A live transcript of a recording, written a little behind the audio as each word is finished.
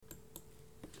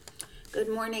Good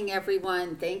morning,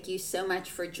 everyone. Thank you so much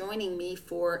for joining me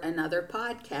for another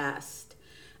podcast.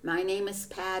 My name is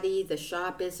Patty. The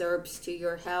shop is Herbs to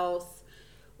Your Health.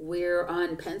 We're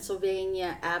on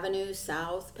Pennsylvania Avenue,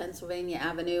 South Pennsylvania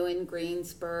Avenue in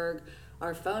Greensburg.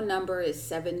 Our phone number is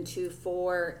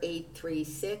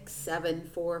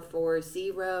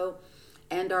 724-836-7440,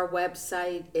 and our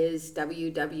website is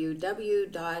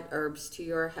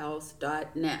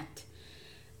www.herbstoyourhealth.net.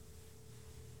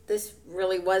 This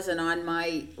really wasn't on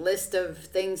my list of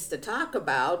things to talk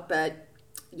about, but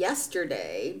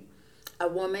yesterday a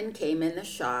woman came in the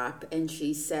shop and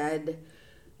she said,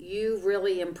 "You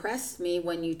really impressed me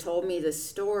when you told me the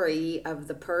story of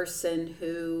the person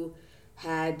who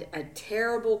had a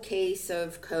terrible case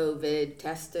of COVID,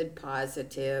 tested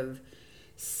positive,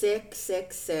 sick,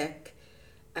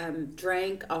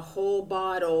 drank a whole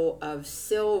bottle of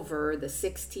silver, the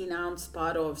 16-ounce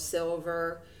bottle of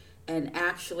silver, and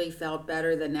actually felt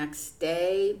better the next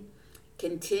day,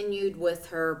 continued with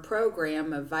her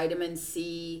program of vitamin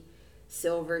C,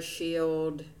 Silver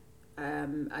Shield,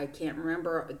 I can't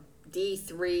remember,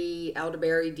 D3,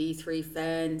 elderberry D3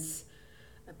 fence,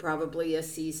 probably a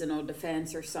seasonal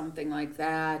defense or something like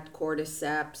that,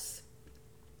 cordyceps.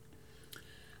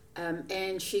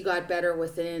 And she got better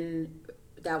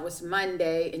that was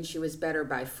Monday, and she was better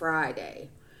by Friday.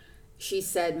 She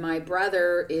said, "My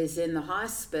brother is in the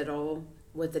hospital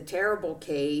with a terrible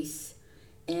case,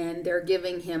 and they're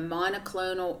giving him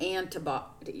monoclonal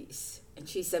antibodies." And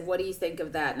she said, "What do you think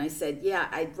of that?" And I said, "Yeah,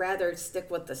 I'd rather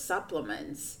stick with the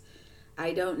supplements.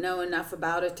 I don't know enough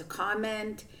about it to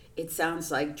comment. It sounds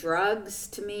like drugs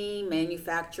to me,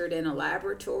 manufactured in a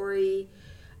laboratory."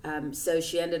 So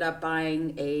she ended up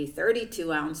buying a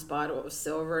 32-ounce bottle of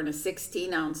silver and a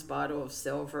 16-ounce bottle of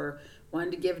silver,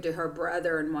 one to give to her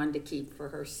brother and one to keep for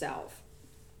herself.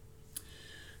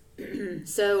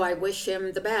 So I wish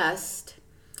him the best.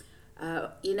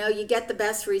 You get the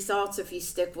best results if you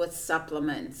stick with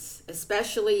supplements,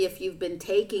 especially if you've been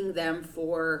taking them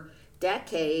for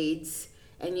decades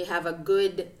and you have a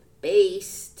good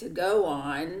base to go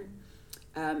on.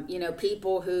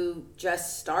 People who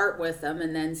just start with them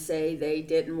and then say they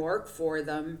didn't work for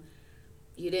them,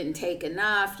 you didn't take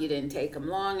enough, you didn't take them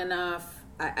long enough.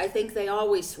 I think they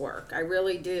always work. I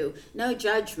really do. No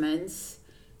judgments.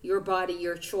 Your body,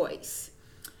 your choice.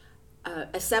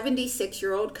 A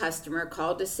 76-year-old customer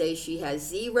called to say she has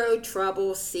zero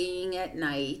trouble seeing at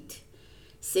night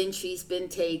since she's been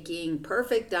taking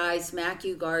Perfect Eyes,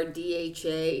 MacuGuard,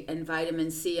 DHA, and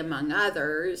vitamin C, among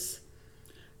others,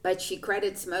 but she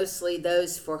credits mostly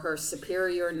those for her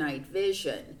superior night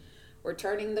vision. We're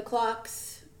turning the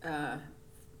clocks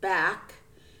back,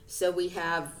 so we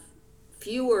have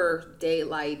fewer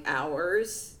daylight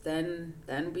hours than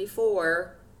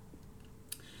before.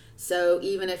 So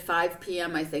even at 5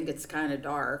 p.m., I think it's kind of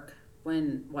dark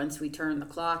once we turn the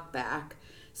clock back.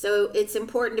 So it's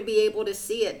important to be able to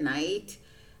see at night.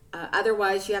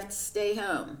 Otherwise, you have to stay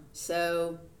home.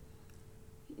 So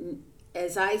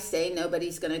as I say,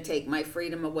 nobody's going to take my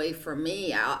freedom away from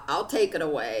me. I'll take it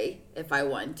away if I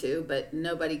want to, but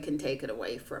nobody can take it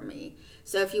away from me.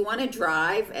 So if you want to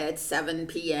drive at 7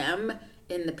 p.m.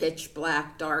 in the pitch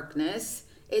black darkness,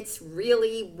 it's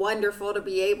really wonderful to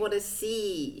be able to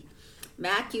see.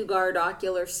 MacuGuard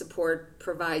Ocular Support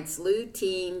provides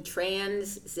lutein,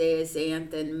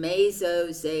 transzeaxanthin,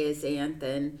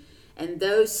 mesozeaxanthin, and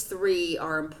those three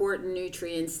are important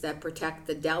nutrients that protect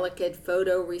the delicate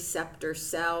photoreceptor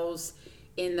cells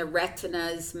in the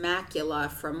retina's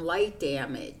macula from light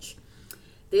damage.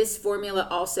 This formula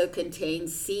also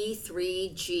contains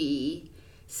C3G,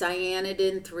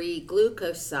 cyanidin-3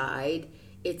 glucoside.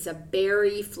 It's a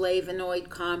berry flavonoid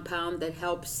compound that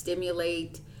helps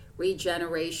stimulate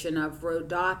regeneration of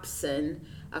rhodopsin,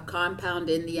 a compound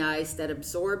in the eyes that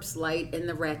absorbs light in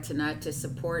the retina to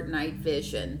support night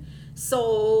vision.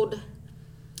 Sold.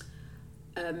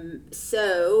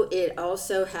 So it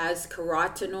also has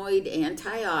carotenoid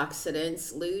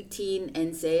antioxidants, lutein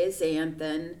and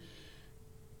zeaxanthin,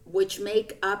 which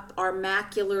make up our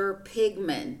macular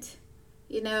pigment.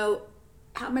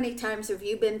 How many times have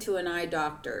you been to an eye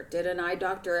doctor? Did an eye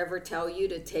doctor ever tell you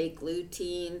to take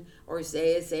lutein or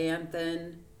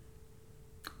zeaxanthin?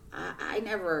 I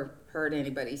never heard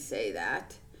anybody say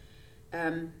that.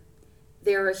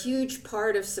 They're a huge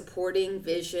part of supporting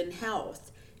vision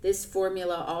health. This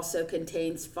formula also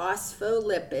contains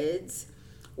phospholipids,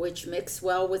 which mix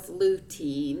well with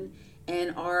lutein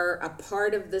and are a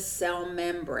part of the cell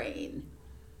membrane.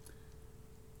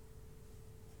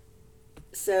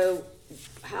 So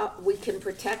how we can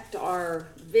protect our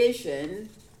vision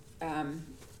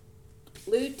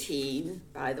Lutein,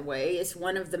 by the way, is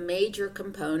one of the major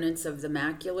components of the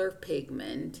macular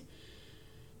pigment.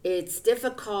 It's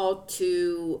difficult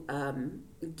to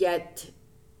get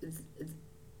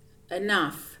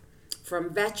enough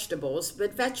from vegetables,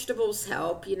 but vegetables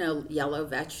help, yellow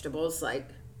vegetables like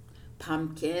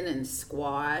pumpkin and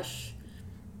squash.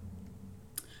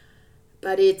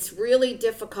 But it's really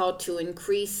difficult to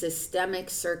increase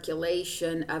systemic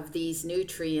circulation of these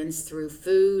nutrients through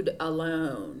food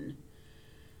alone.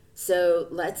 So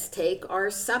let's take our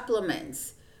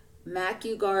supplements.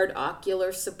 MacuGuard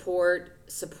Ocular Support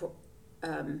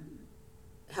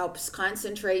helps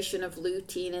concentration of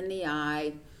lutein in the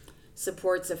eye,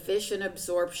 supports efficient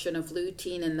absorption of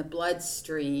lutein in the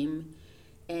bloodstream,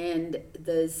 and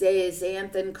the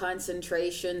zeaxanthin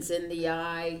concentrations in the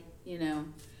eye,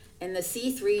 and the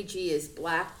C3G is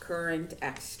black currant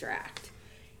extract.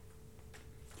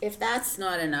 If that's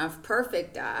not enough,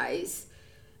 Perfect Eyes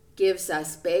gives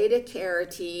us beta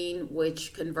carotene,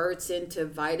 which converts into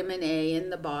vitamin A in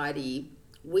the body.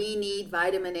 We need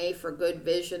vitamin A for good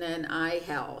vision and eye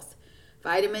health.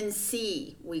 Vitamin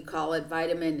C, we call it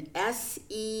vitamin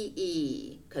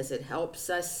SEE because it helps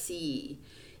us see.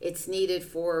 It's needed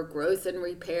for growth and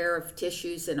repair of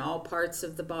tissues in all parts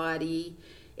of the body.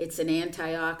 It's an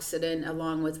antioxidant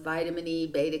along with vitamin E,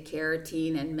 beta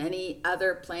carotene, and many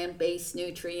other plant-based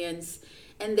nutrients,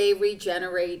 and they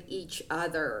regenerate each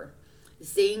other.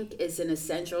 Zinc is an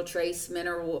essential trace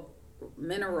mineral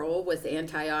with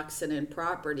antioxidant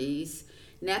properties.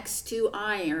 Next to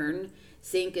iron,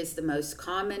 zinc is the most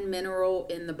common mineral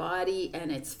in the body,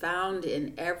 and it's found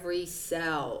in every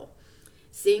cell.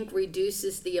 Zinc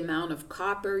reduces the amount of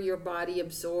copper your body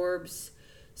absorbs,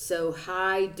 so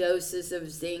high doses of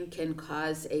zinc can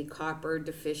cause a copper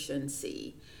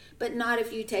deficiency, but not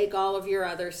if you take all of your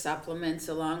other supplements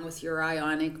along with your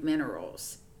ionic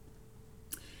minerals.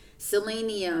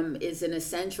 Selenium is an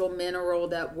essential mineral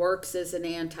that works as an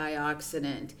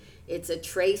antioxidant. It's a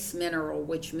trace mineral,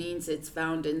 which means it's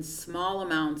found in small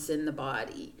amounts in the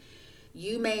body.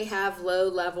 You may have low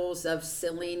levels of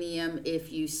selenium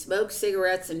if you smoke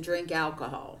cigarettes and drink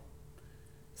alcohol.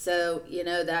 So,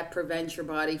 that prevents your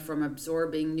body from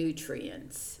absorbing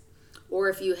nutrients. Or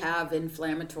if you have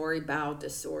inflammatory bowel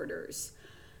disorders.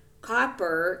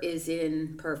 Copper is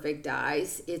in Perfect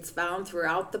Eyes. It's found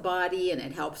throughout the body, and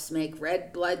it helps make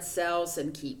red blood cells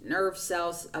and keep nerve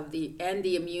cells and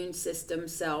the immune system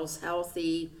cells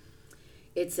healthy.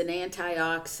 It's an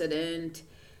antioxidant.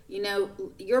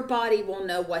 Your body will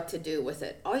know what to do with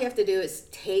it. All you have to do is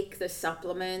take the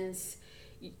supplements.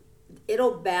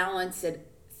 It'll balance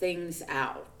things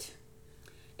out.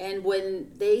 And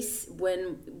when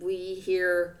we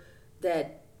hear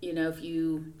that, if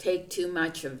you take too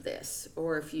much of this,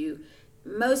 or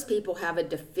most people have a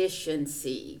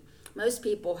deficiency. Most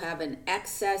people have an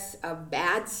excess of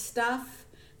bad stuff,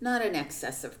 not an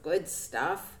excess of good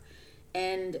stuff,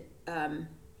 and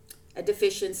a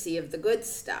deficiency of the good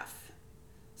stuff.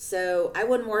 So I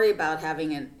wouldn't worry about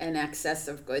having an excess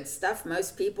of good stuff.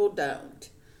 Most people don't.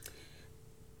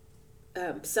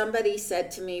 Somebody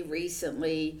said to me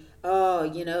recently,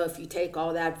 if you take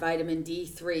all that vitamin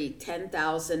D3,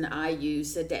 10,000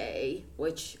 IUs a day,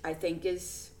 which I think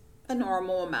is a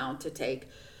normal amount to take,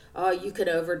 you could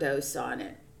overdose on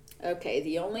it. Okay,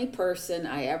 the only person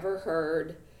I ever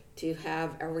heard to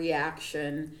have a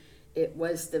reaction, it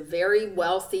was the very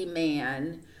wealthy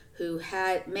man who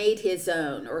had made his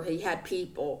own, or he had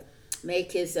people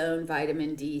make his own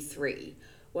vitamin D3.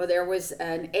 Well, there was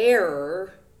an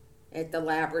error at the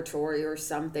laboratory or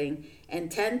something,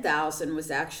 and 10,000 was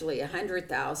actually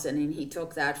 100,000, and he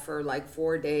took that for like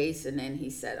 4 days, and then he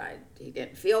said he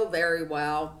didn't feel very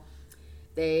well.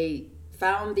 They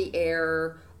found the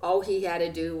error. All he had to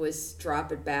do was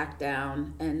drop it back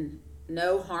down, and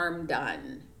no harm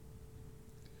done.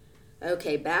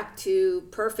 Okay, back to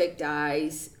Perfect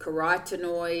Eyes.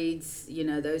 Carotenoids,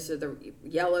 those are the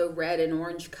yellow, red, and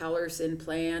orange colors in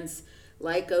plants.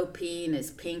 Lycopene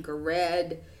is pink or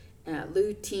red.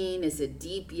 Lutein is a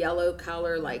deep yellow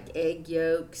color like egg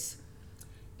yolks.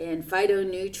 And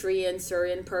phytonutrients are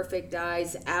in Perfect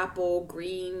Eyes: apple,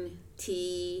 green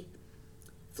tea,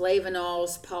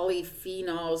 flavonols,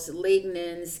 polyphenols,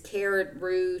 lignans, carrot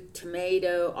root,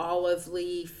 tomato, olive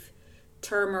leaf,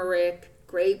 turmeric,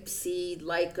 grapeseed,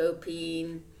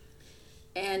 lycopene,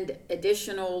 and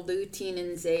additional lutein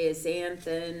and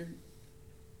zeaxanthin.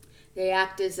 They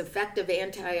act as effective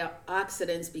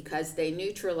antioxidants because they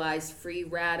neutralize free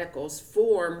radicals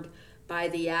formed by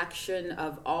the action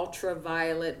of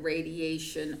ultraviolet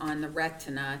radiation on the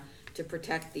retina to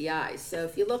protect the eyes. So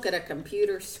if you look at a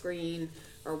computer screen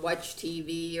or watch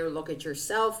TV or look at your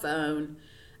cell phone,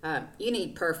 You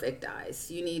need perfect eyes.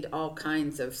 You need all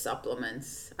kinds of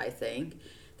supplements, I think.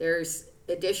 There's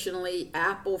additionally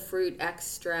apple fruit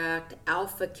extract,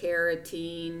 alpha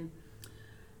carotene,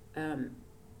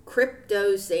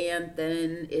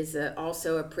 cryptoxanthin is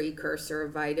also a precursor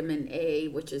of vitamin A,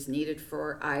 which is needed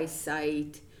for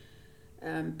eyesight.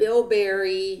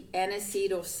 Bilberry,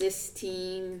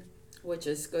 N-acetylcysteine, which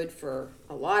is good for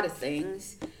a lot of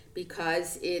things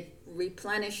because it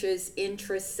replenishes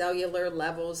intracellular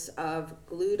levels of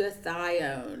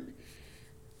glutathione.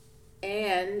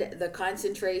 And the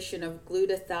concentration of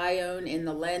glutathione in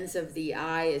the lens of the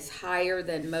eye is higher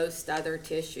than most other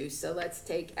tissues. So let's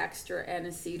take extra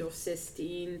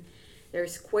N-acetylcysteine.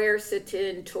 There's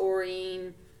quercetin,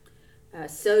 taurine,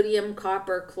 sodium,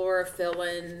 copper,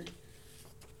 chlorophyllin.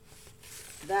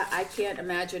 That I can't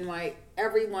imagine why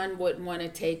everyone wouldn't want to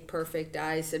take Perfect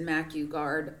Eyes and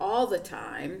MacuGuard all the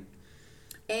time.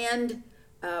 And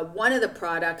one of the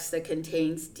products that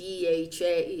contains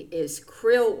DHA is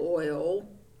krill oil.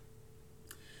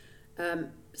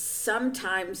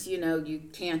 Sometimes, you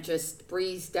can't just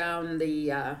breeze down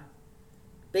the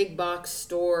big box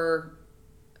store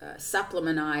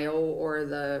supplement aisle or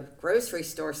the grocery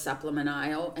store supplement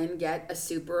aisle and get a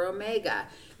Super Omega.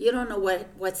 You don't know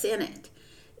what's in it.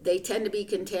 They tend to be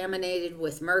contaminated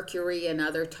with mercury and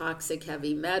other toxic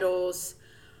heavy metals.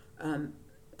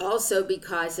 Also,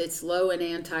 because it's low in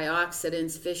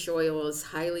antioxidants, fish oil is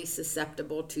highly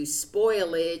susceptible to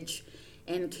spoilage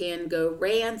and can go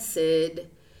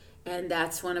rancid. And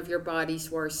that's one of your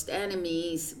body's worst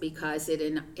enemies because it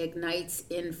ignites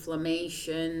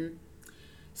inflammation.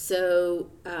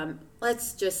 So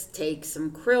let's just take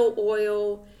some krill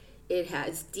oil. It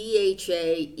has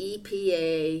DHA,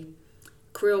 EPA.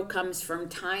 Krill comes from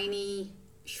tiny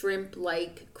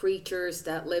shrimp-like creatures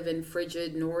that live in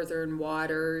frigid northern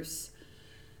waters.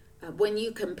 When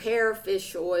you compare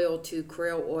fish oil to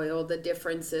krill oil, the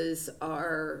differences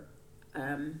are,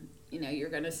 you're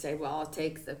going to say, well, I'll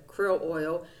take the krill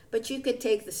oil, but you could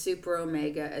take the Super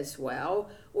Omega as well,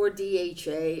 or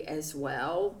DHA as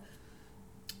well.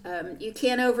 You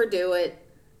can't overdo it.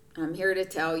 I'm here to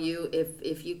tell you,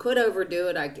 if you could overdo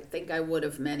it, I think I would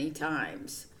have many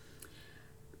times.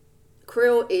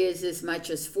 Krill is as much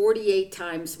as 48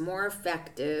 times more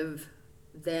effective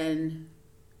than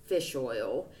fish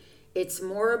oil. It's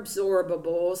more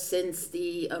absorbable since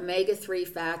the omega-3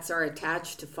 fats are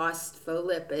attached to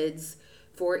phospholipids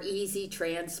for easy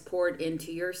transport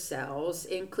into your cells,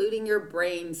 including your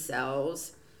brain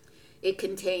cells. It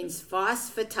contains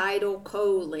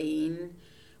phosphatidylcholine,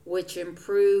 which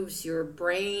improves your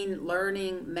brain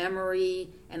learning,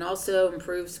 memory, and also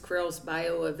improves krill's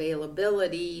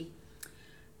bioavailability.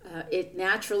 It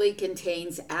naturally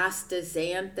contains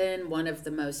astaxanthin, one of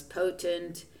the most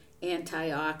potent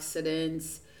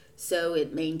antioxidants, so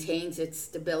it maintains its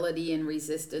stability and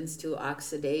resistance to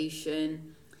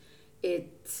oxidation.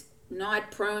 It's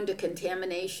not prone to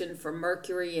contamination from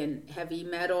mercury and heavy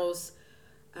metals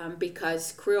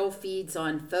because krill feeds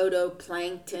on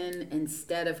phytoplankton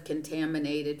instead of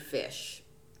contaminated fish.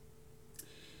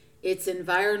 It's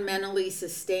environmentally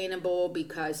sustainable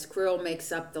because krill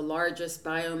makes up the largest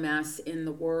biomass in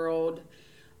the world.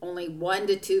 Only 1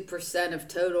 to 2% of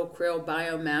total krill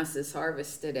biomass is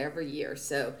harvested every year,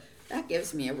 so that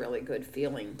gives me a really good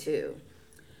feeling too.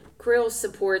 Krill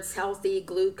supports healthy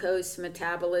glucose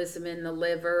metabolism in the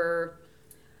liver,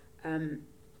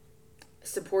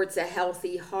 supports a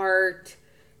healthy heart,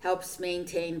 helps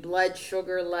maintain blood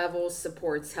sugar levels,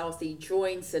 supports healthy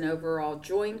joints and overall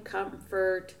joint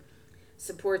comfort,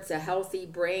 supports a healthy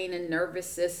brain and nervous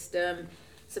system,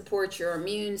 supports your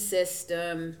immune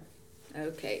system.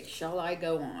 Okay, shall I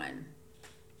go on?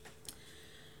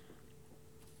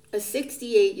 A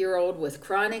 68-year-old with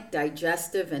chronic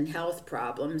digestive and health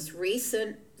problems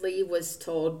recently was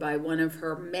told by one of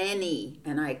her many,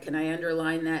 and can I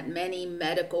underline that, many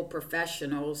medical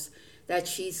professionals that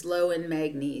she's low in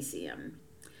magnesium.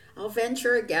 I'll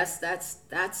venture a guess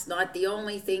that's not the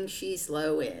only thing she's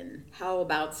low in. How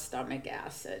about stomach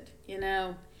acid?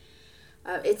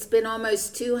 It's been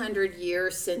almost 200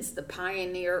 years since the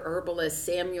pioneer herbalist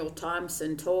Samuel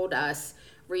Thompson told us,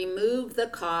 remove the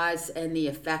cause and the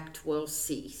effect will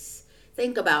cease.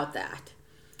 Think about that.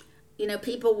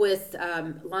 People with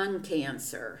lung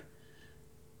cancer,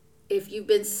 if you've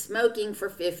been smoking for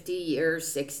 50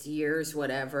 years, 60 years,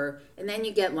 whatever, and then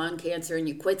you get lung cancer and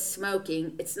you quit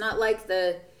smoking, it's not like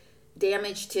the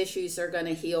damaged tissues are going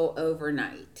to heal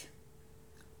overnight.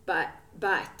 But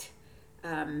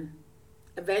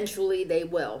eventually they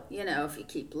will, if you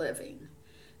keep living.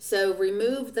 So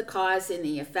remove the cause and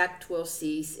the effect will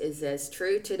cease is as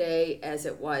true today as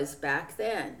it was back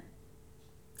then.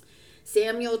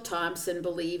 Samuel Thompson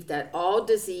believed that all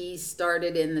disease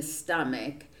started in the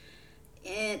stomach.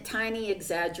 Tiny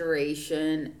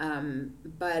exaggeration,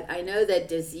 but I know that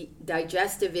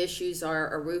digestive issues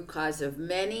are a root cause of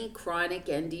many chronic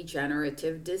and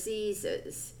degenerative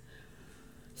diseases.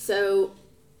 So,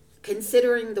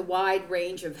 considering the wide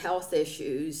range of health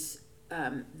issues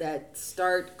that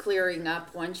start clearing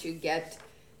up once you get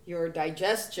your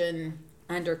digestion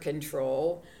under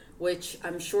control, which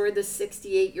I'm sure the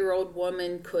 68-year-old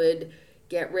woman could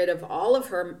get rid of all of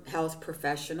her health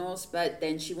professionals, but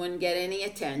then she wouldn't get any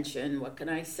attention. What can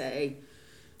I say?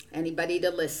 Anybody to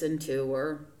listen to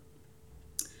her.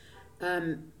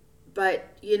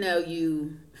 But,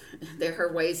 there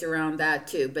are ways around that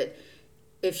too. But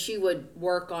if she would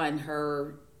work on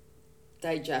her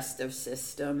digestive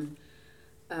system,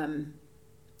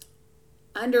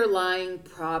 underlying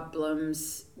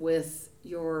problems with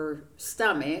your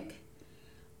stomach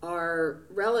are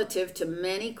relative to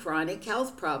many chronic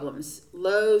health problems.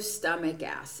 Low stomach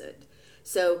acid.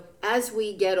 So as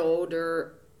we get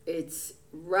older, it's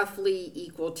roughly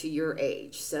equal to your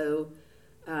age. So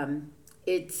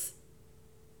it's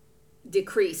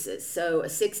decreases. So a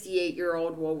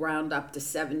 68-year-old will round up to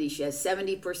 70. She has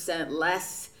 70%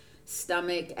 less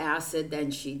stomach acid than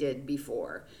she did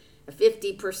before. A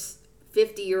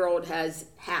 50-year-old has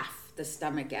half the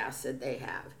stomach acid they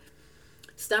have.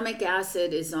 Stomach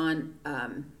acid is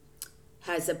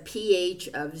has a pH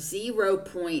of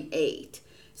 0.8.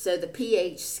 So the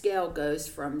pH scale goes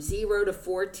from 0 to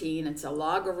 14. It's a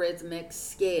logarithmic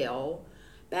scale.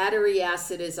 Battery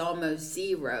acid is almost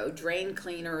 0. Drain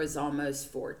cleaner is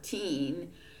almost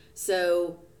 14.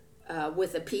 So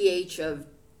with a pH of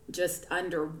just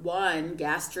under 1,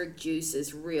 gastric juice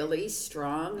is really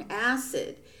strong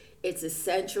acid. It's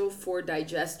essential for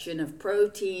digestion of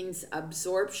proteins,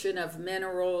 absorption of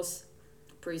minerals,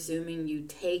 presuming you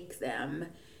take them,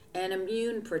 and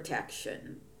immune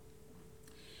protection.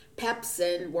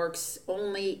 Pepsin works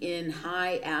only in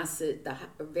high acid,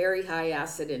 very high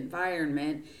acid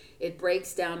environment. It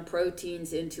breaks down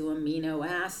proteins into amino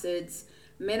acids.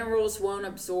 Minerals won't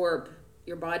absorb.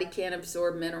 Your body can't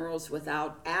absorb minerals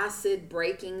without acid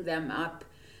breaking them up,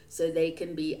 so they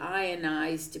can be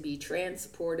ionized to be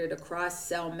transported across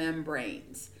cell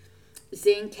membranes.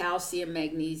 Zinc, calcium,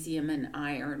 magnesium, and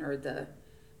iron are the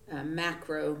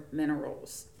macro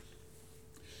minerals.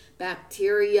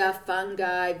 Bacteria,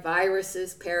 fungi,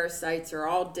 viruses, parasites are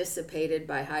all dissipated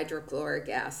by hydrochloric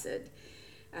acid.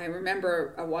 I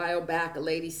remember a while back a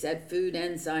lady said food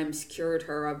enzymes cured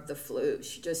her of the flu.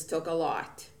 She just took a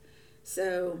lot.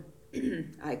 So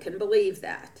I can believe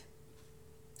that.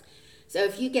 So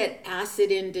if you get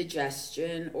acid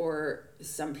indigestion, or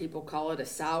some people call it a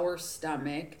sour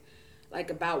stomach, like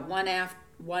about 1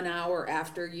 hour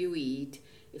after you eat,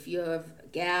 if you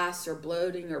have gas or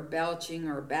bloating or belching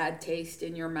or bad taste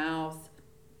in your mouth,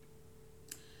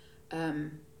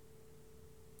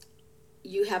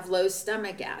 you have low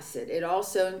stomach acid. It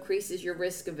also increases your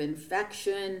risk of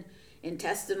infection,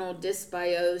 intestinal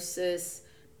dysbiosis,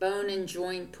 bone and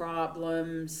joint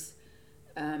problems,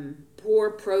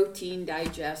 poor protein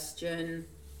digestion.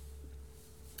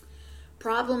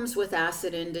 Problems with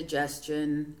acid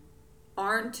indigestion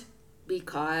aren't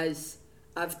because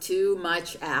of too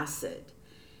much acid.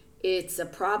 It's a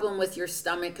problem with your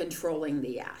stomach controlling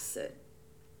the acid.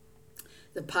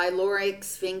 The pyloric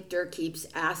sphincter keeps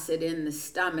acid in the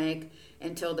stomach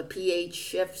until the pH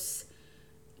shifts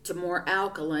to more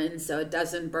alkaline, so it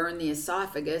doesn't burn the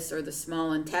esophagus or the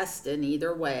small intestine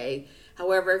either way.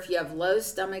 However, if you have low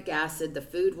stomach acid, the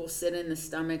food will sit in the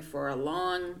stomach for a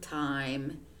long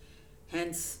time.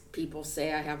 Hence, people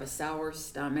say I have a sour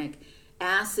stomach.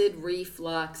 Acid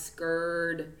reflux,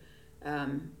 GERD,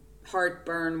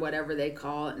 heartburn, whatever they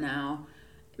call it now,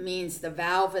 means the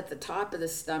valve at the top of the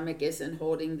stomach isn't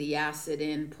holding the acid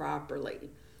in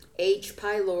properly. H.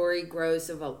 pylori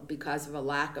grows because of a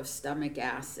lack of stomach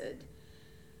acid.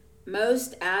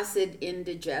 Most acid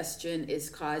indigestion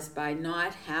is caused by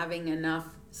not having enough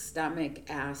stomach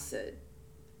acid.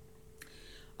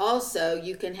 Also,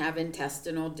 you can have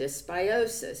intestinal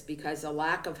dysbiosis because a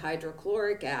lack of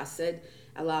hydrochloric acid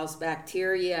allows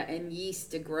bacteria and yeast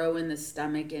to grow in the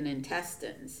stomach and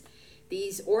intestines.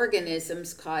 These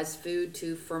organisms cause food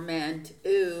to ferment.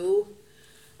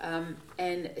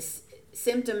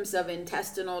 Symptoms of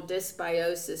intestinal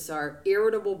dysbiosis are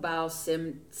irritable bowel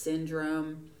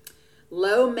syndrome,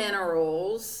 low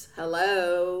minerals,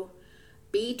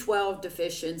 B12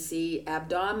 deficiency,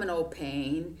 abdominal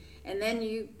pain, and then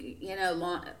you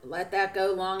let that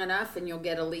go long enough and you'll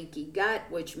get a leaky gut,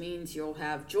 which means you'll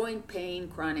have joint pain,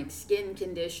 chronic skin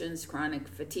conditions, chronic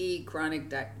fatigue, chronic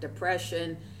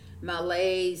depression,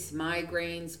 malaise,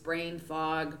 migraines, brain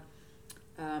fog.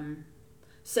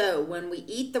 So when we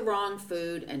eat the wrong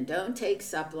food and don't take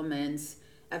supplements,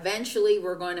 eventually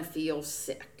we're going to feel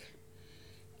sick.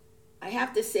 I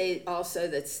have to say also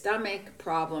that stomach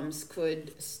problems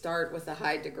could start with a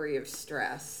high degree of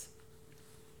stress.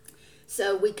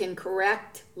 So we can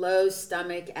correct low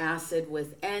stomach acid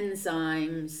with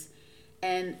enzymes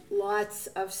and lots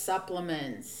of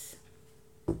supplements.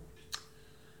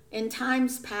 In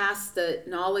times past, the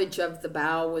knowledge of the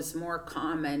bowel was more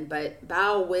common, but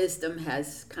bowel wisdom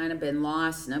has kind of been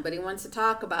lost. Nobody wants to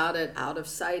talk about it. Out of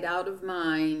sight, out of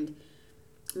mind.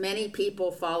 Many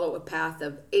people follow a path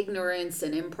of ignorance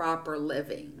and improper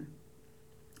living.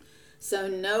 So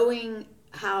knowing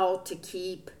how to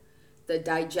keep the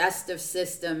digestive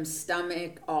system,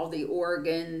 stomach, all the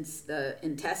organs, the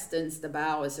intestines, the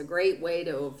bowel is a great way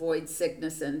to avoid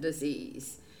sickness and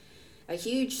disease. A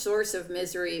huge source of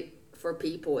misery for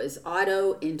people is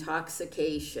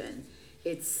auto-intoxication.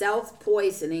 It's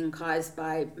self-poisoning caused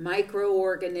by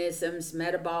microorganisms,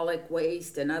 metabolic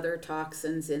waste, and other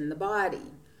toxins in the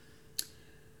body.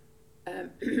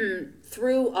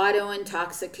 Through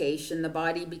auto-intoxication, the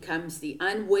body becomes the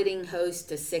unwitting host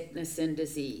to sickness and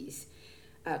disease.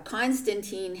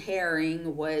 Constantine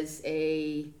Hering was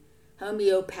a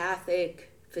homeopathic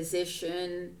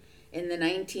physician in the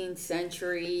 19th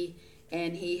century,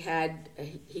 and he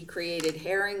created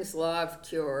Hering's Law of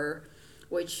Cure,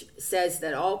 which says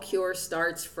that all cure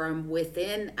starts from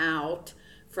within out,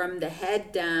 from the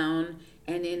head down,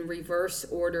 and in reverse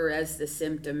order as the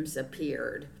symptoms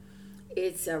appeared.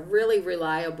 It's a really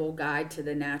reliable guide to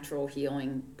the natural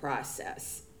healing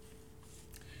process.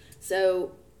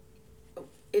 So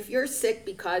if you're sick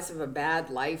because of a bad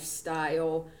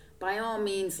lifestyle, by all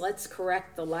means, let's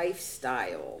correct the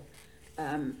lifestyle.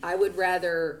 I would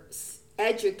rather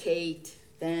educate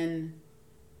than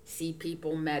see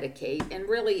people medicate. And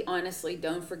really, honestly,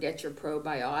 don't forget your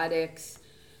probiotics.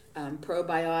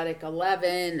 Probiotic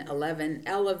 11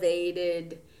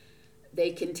 elevated.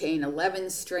 They contain 11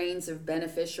 strains of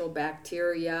beneficial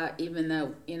bacteria, even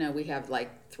though, we have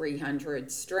like 300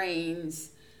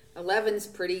 strains. 11's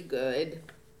pretty good,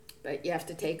 but you have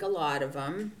to take a lot of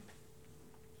them.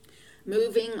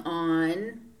 Moving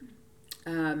on,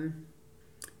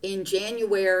 in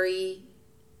January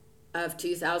of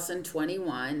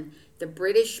 2021, the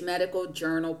British Medical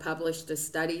Journal published a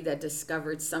study that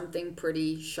discovered something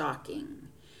pretty shocking.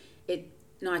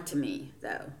 Not to me,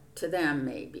 though, to them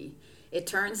maybe. It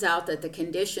turns out that the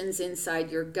conditions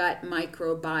inside your gut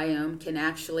microbiome can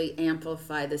actually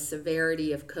amplify the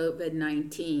severity of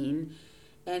COVID-19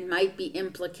 and might be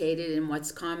implicated in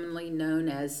what's commonly known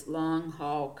as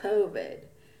long-haul COVID.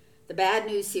 The bad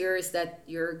news here is that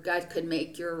your gut could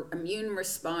make your immune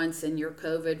response and your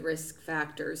COVID risk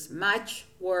factors much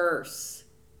worse.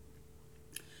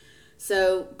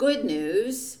 So, good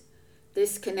news.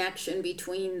 This connection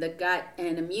between the gut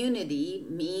and immunity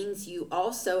means you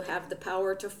also have the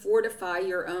power to fortify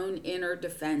your own inner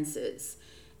defenses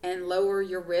and lower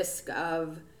your risk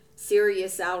of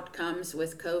serious outcomes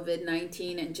with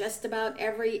COVID-19 and just about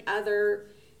every other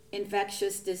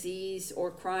infectious disease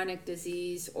or chronic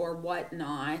disease or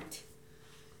whatnot.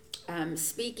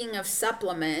 Speaking of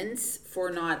supplements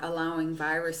for not allowing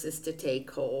viruses to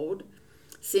take hold,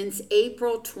 since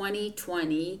April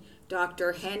 2020,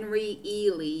 Dr. Henry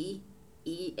Ealy,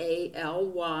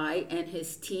 E-A-L-Y, and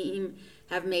his team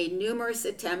have made numerous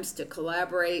attempts to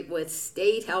collaborate with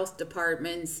state health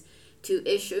departments to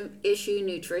issue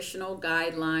nutritional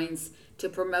guidelines to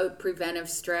promote preventive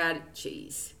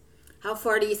strategies. How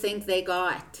far do you think they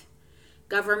got?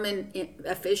 Government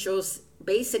officials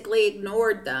basically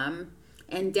ignored them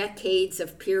and decades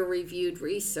of peer-reviewed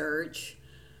research.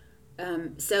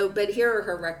 But here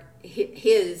are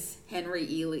his Henry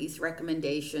Ealy's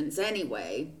recommendations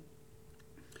anyway.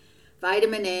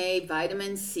 Vitamin A,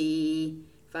 vitamin C,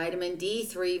 vitamin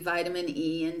D3, vitamin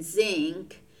E, and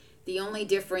zinc. The only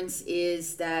difference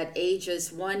is that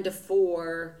ages 1 to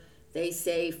 4, they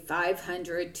say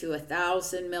 500 to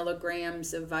 1,000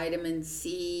 milligrams of vitamin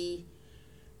C.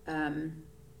 And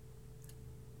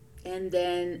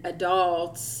then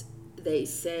adults, they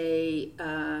say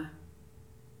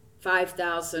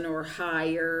 5,000 or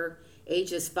higher.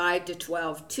 Ages 5 to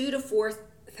 12, 2 to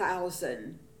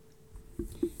 4,000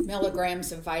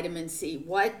 milligrams of vitamin C.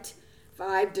 What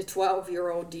 5 to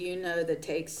 12-year-old do you know that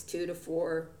takes 2 to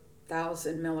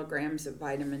 4,000 milligrams of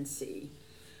vitamin C?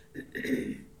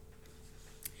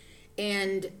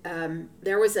 And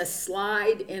there was a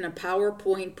slide in a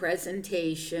PowerPoint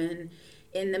presentation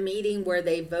in the meeting where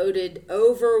they voted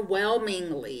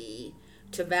overwhelmingly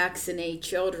to vaccinate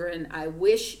children. I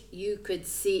wish you could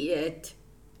see it.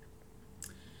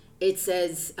 It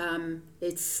says,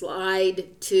 it's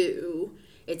slide 2.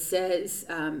 It says,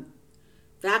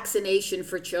 vaccination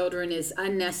for children is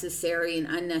unnecessary, and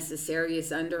unnecessary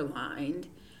is underlined.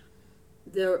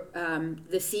 The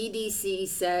CDC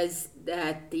says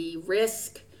that the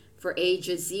risk for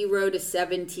ages 0 to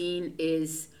 17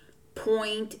 is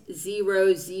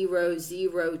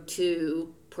 0.0002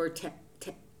 per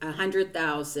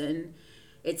 100,000.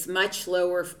 It's much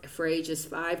lower for ages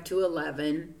 5 to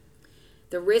 11.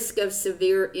 The risk of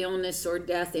severe illness or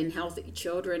death in healthy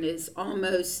children is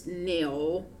almost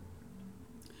nil.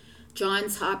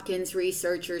 Johns Hopkins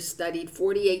researchers studied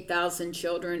 48,000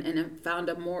 children and found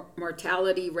a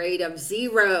mortality rate of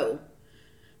 0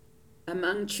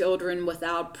 among children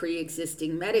without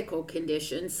pre-existing medical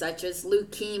conditions such as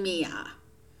leukemia.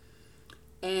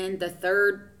 And the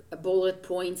third bullet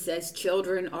point says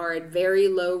children are at very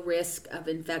low risk of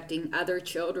infecting other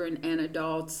children and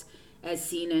adults, as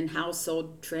seen in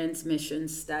household transmission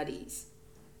studies.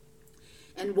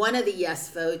 And one of the yes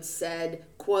votes said,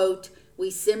 quote, "We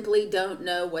simply don't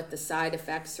know what the side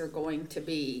effects are going to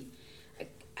be."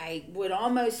 I would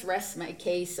almost rest my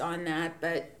case on that,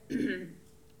 but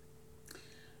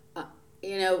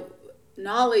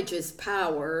knowledge is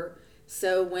power.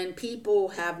 So when people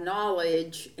have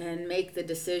knowledge and make the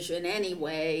decision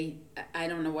anyway, I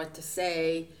don't know what to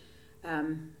say.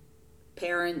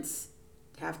 Parents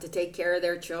have to take care of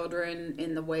their children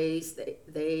in the ways that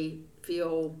they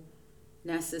feel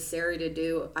necessary to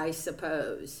do, I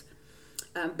suppose.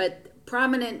 But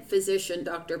prominent physician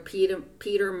Dr. Peter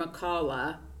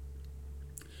McCullough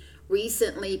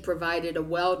recently provided a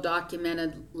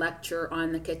well-documented lecture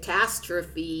on the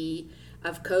catastrophe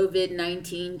of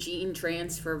COVID-19 gene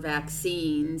transfer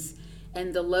vaccines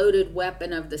and the loaded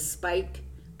weapon of the spike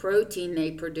protein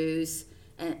they produce.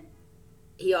 And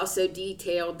he also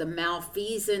detailed the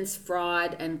malfeasance,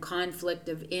 fraud, and conflict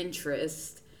of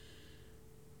interest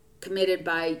committed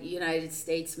by United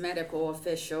States medical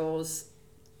officials.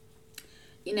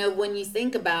 When you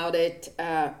think about it,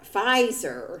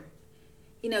 Pfizer,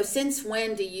 since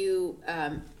when do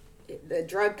the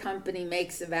drug company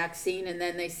makes a vaccine and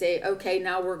then they say, okay,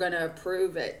 now we're going to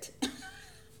approve it?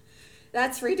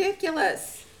 That's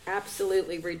ridiculous.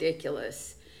 Absolutely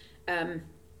ridiculous.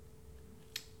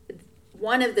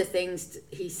 One of the things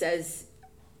he says,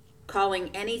 calling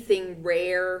anything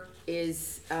rare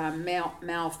is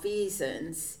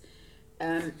malfeasance.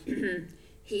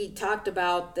 He talked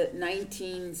about the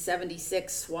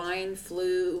 1976 swine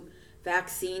flu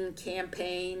vaccine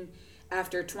campaign.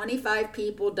 After 25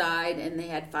 people died and they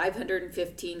had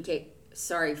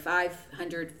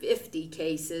 550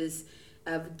 cases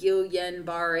of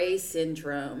Guillain-Barré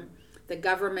syndrome, the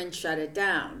government shut it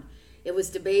down. It was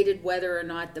debated whether or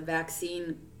not the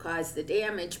vaccine caused the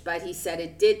damage, but he said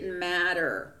it didn't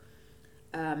matter.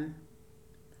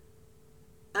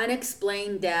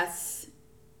 Unexplained deaths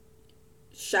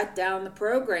shut down the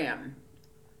program.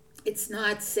 It's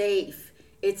not safe.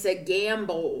 It's a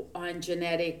gamble on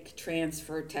genetic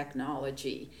transfer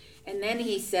technology. And then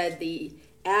he said the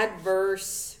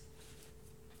adverse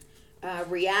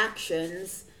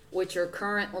reactions, which are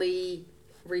currently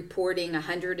reporting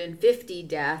 150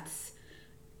 deaths,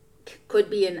 could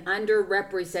be an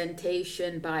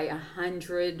underrepresentation by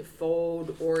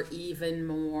 100-fold or even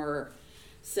more.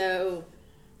 So,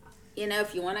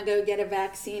 if you want to go get a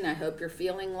vaccine, I hope you're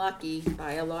feeling lucky.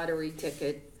 Buy a lottery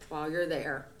ticket while you're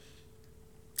there.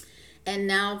 And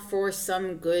now for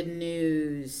some good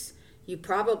news. You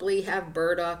probably have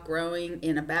burdock growing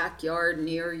in a backyard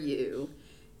near you.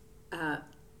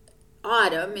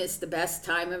 Autumn is the best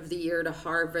time of the year to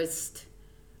harvest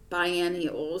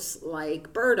biennials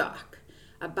like burdock.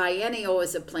 A biennial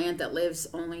is a plant that lives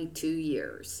only 2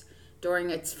 years. During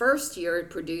its first year, it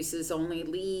produces only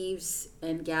leaves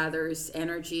and gathers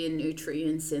energy and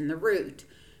nutrients in the root.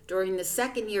 During the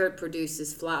second year, it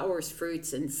produces flowers,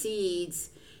 fruits, and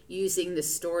seeds, using the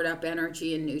stored up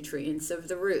energy and nutrients of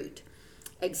the root.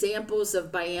 Examples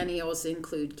of biennials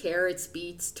include carrots,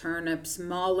 beets, turnips,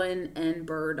 mullein, and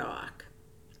burdock.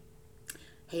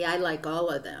 Hey, I like all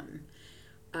of them.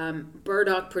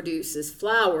 Burdock produces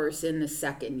flowers in the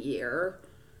second year,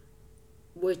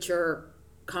 which are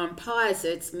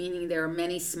composites, meaning there are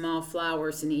many small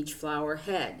flowers in each flower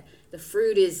head. The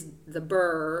fruit is the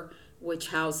burr, which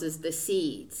houses the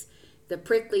seeds. The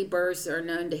prickly burrs are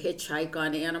known to hitchhike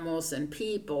on animals and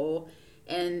people.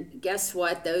 And guess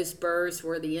what? Those burrs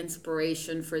were the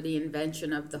inspiration for the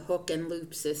invention of the hook and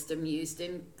loop system used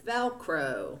in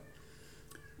Velcro.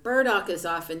 Burdock is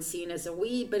often seen as a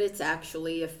weed, but it's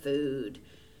actually a food.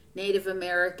 Native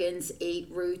Americans ate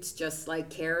roots just like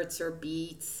carrots or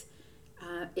beets.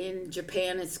 In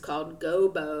Japan, it's called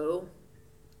gobo.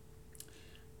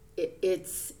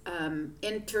 It's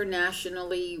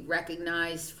internationally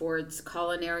recognized for its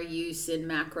culinary use in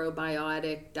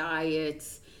macrobiotic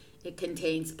diets. It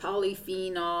contains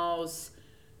polyphenols.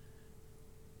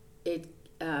 It's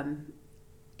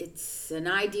an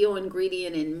ideal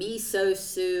ingredient in miso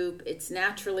soup. It's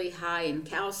naturally high in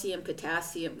calcium,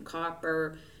 potassium,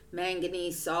 copper,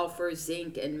 manganese, sulfur,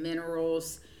 zinc, and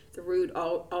minerals. The root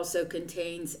also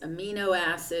contains amino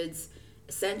acids,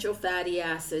 essential fatty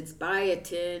acids,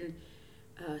 biotin,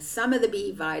 some of the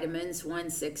B vitamins, 1,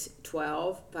 6,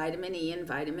 12, vitamin E, and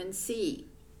vitamin C.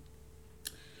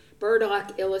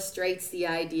 Burdock illustrates the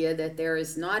idea that there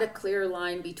is not a clear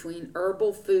line between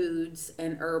herbal foods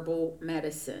and herbal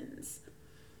medicines.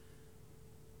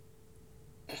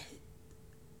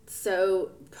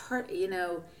 So,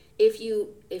 if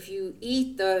you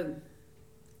eat the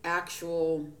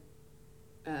actual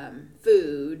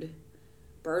food,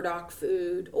 burdock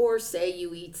food, or say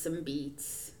you eat some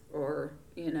beets or,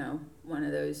 one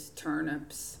of those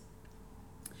turnips,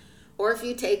 or if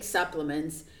you take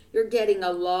supplements, you're getting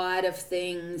a lot of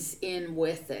things in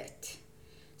with it.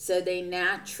 So they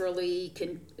naturally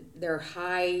they're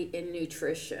high in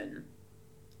nutrition.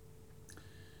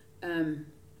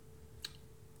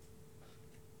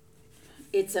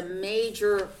 It's a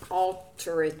major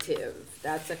alterative.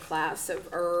 That's a class of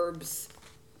herbs,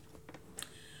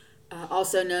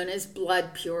 also known as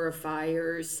blood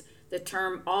purifiers. The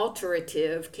term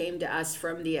alterative came to us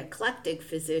from the eclectic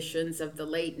physicians of the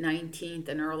late 19th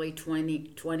and early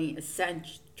 20th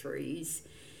centuries.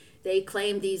 They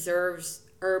claimed these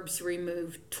herbs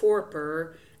remove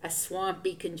torpor, a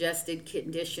swampy, congested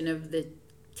condition of the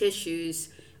tissues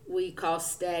we call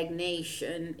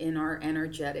stagnation in our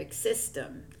energetic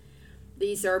system.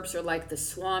 These herbs are like the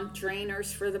swamp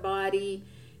drainers for the body.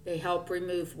 They help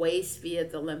remove waste via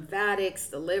the lymphatics,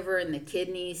 the liver, and the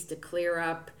kidneys to clear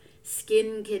up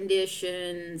skin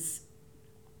conditions,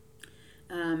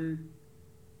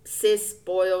 cysts,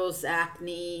 boils,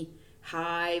 acne,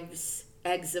 hives,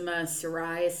 eczema,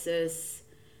 psoriasis.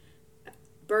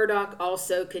 Burdock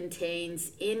also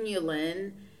contains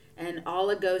inulin, an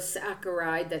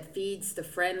oligosaccharide that feeds the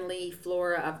friendly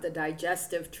flora of the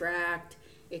digestive tract.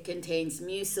 It contains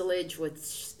mucilage, which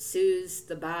soothes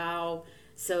the bowel,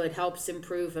 so it helps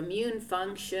improve immune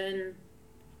function.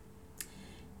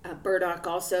 Burdock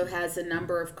also has a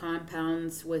number of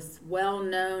compounds with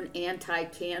well-known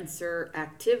anti-cancer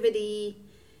activity,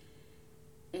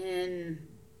 and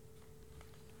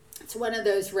it's one of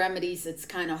those remedies that's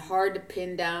kind of hard to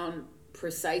pin down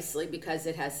precisely because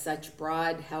it has such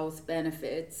broad health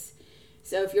benefits.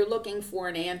 So if you're looking for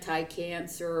an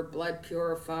anti-cancer, blood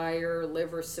purifier,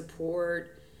 liver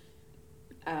support,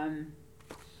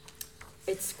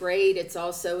 it's great. It's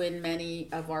also in many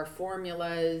of our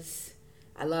formulas.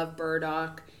 I love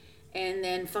burdock. And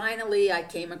then finally, I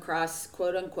came across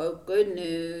quote-unquote good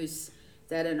news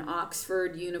that an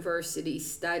Oxford University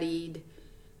study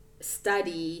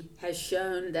has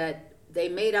shown that they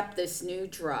made up this new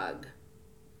drug,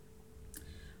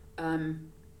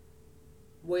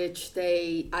 which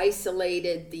they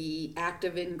isolated the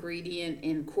active ingredient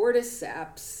in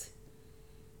cordyceps,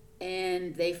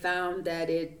 and they found that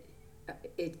it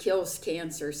kills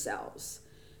cancer cells.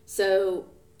 So,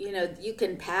 you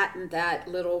can patent that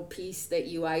little piece that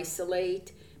you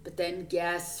isolate, but then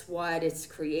guess what? It's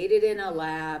created in a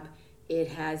lab. It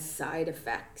has side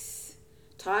effects,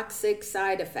 toxic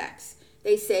side effects.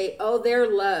 They say, oh, they're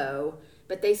low,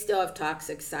 but they still have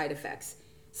toxic side effects.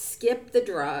 Skip the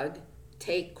drug,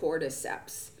 take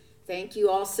cordyceps. Thank you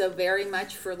all so very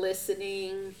much for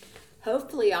listening.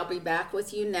 Hopefully I'll be back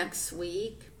with you next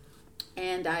week,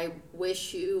 and I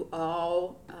wish you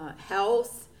all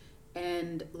health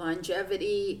and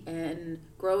longevity and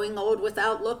growing old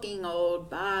without looking old.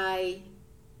 Bye.